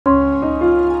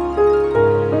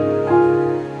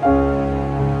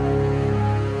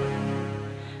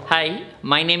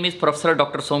My name is Professor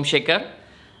Dr. Somashekhar.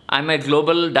 I'm a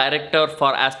Global Director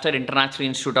for Aster International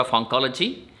Institute of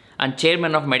Oncology and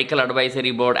Chairman of Medical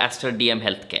Advisory Board Aster DM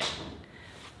Healthcare.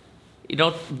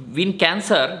 In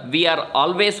cancer, we are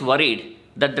always worried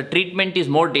that the treatment is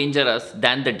more dangerous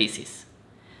than the disease.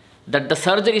 That the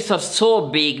surgeries are so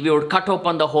big, we would cut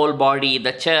open the whole body,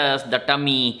 the chest, the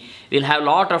tummy, we'll have a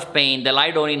lot of pain, they lie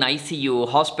down in ICU,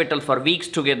 hospital for weeks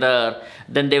together,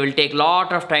 then they will take a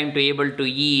lot of time to be able to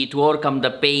eat, to overcome the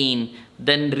pain,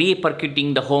 then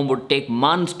repercuting the home would take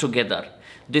months together.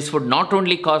 This would not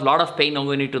only cause a lot of pain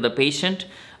only to the patient,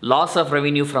 loss of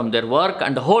revenue from their work,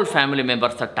 and the whole family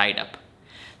members are tied up.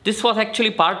 This was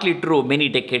actually partly true many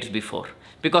decades before,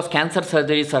 because cancer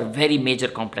surgeries are very major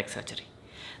complex surgery.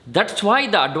 That's why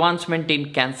the advancement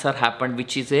in cancer happened,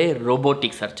 which is a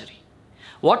robotic surgery.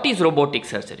 What is robotic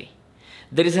surgery?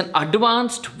 There is an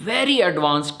advanced, very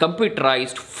advanced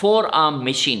computerized forearm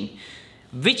machine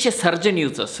which a surgeon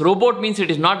uses. Robot means it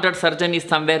is not that surgeon is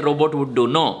somewhere robot would do.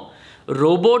 No.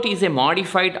 Robot is a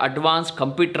modified, advanced,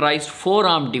 computerized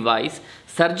forearm device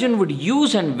surgeon would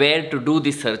use and wear to do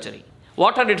this surgery.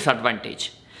 What are its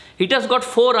advantages? It has got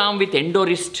forearm with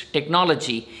endorist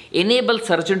technology, enables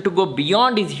surgeon to go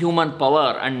beyond his human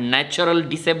power and natural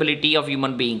disability of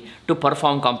human being to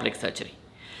perform complex surgery.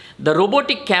 The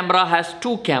robotic camera has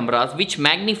two cameras which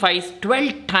magnifies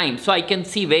 12 times, so I can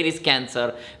see where is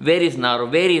cancer, where is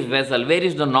nerve, where is vessel, where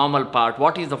is the normal part,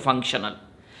 what is the functional.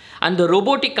 And the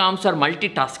robotic arms are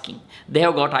multitasking. They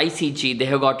have got ICG, they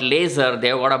have got laser, they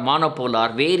have got a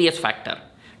monopolar, various factor.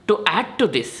 To add to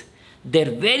this,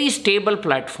 their very stable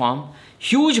platform,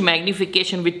 huge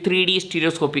magnification with 3D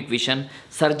stereoscopic vision,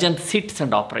 surgeon sits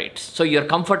and operates. So you are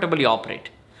comfortably operate.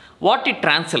 What it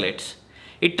translates?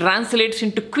 It translates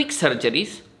into quick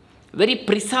surgeries, very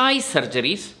precise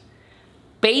surgeries,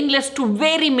 painless to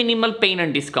very minimal pain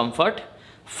and discomfort,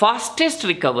 fastest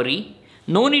recovery,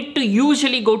 no need to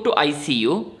usually go to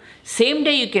ICU, same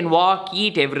day you can walk,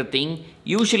 eat everything,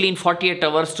 usually in 48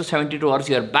 hours to 72 hours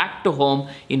you are back to home,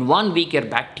 in 1 week you are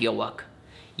back to your work.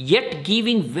 Yet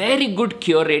giving very good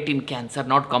cure rate in cancer,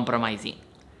 not compromising.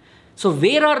 So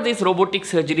where are these robotic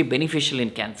surgery beneficial in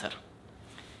cancer?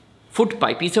 Foot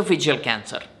pipe, esophageal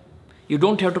cancer. You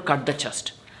don't have to cut the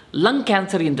chest. Lung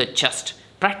cancer in the chest.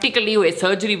 Practically a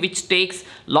surgery which takes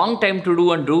long time to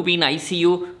do and do in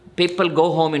ICU, people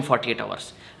go home in 48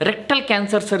 hours. Rectal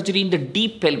cancer surgery in the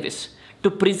deep pelvis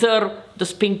to preserve the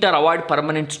sphincter, avoid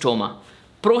permanent stoma.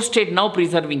 Prostate now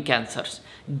preserving cancers.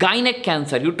 Gynec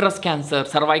cancer, uterus cancer,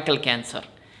 cervical cancer.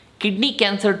 Kidney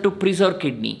cancer to preserve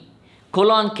kidney.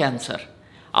 Colon cancer.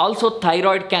 Also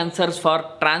thyroid cancers for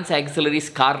transaxillary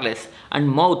scarless and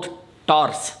mouth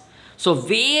torse. So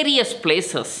various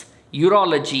places,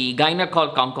 urology,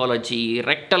 gynecology,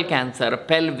 rectal cancer,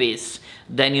 pelvis,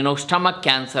 then stomach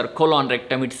cancer, colon,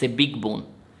 rectum, it's a big boon.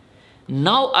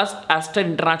 Now Aster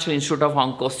International Institute of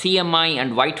Onco, CMI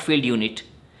and Whitefield unit,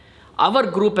 our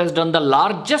group has done the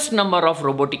largest number of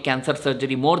robotic cancer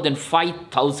surgery, more than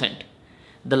 5,000.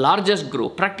 The largest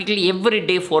group, practically every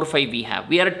day 4 or 5 we have.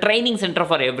 We are a training center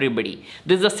for everybody.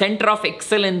 This is a center of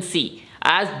excellency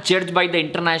as judged by the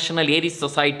International Aries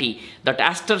Society, that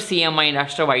Aster CMI and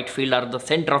Aster Whitefield are the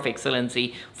center of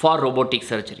excellency for robotic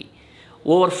surgery.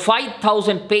 Over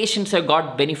 5,000 patients have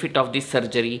got benefit of this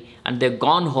surgery and they've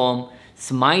gone home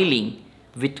smiling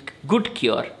with good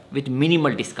cure with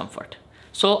minimal discomfort.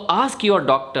 So ask your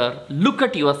doctor, look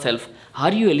at yourself,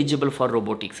 are you eligible for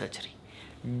robotic surgery?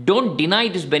 Don't deny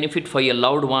this benefit for your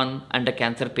loved one and a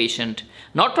cancer patient.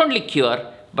 Not only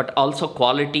cure, but also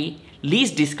quality,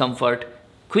 least discomfort,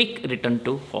 quick return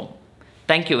to home.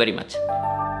 Thank you very much.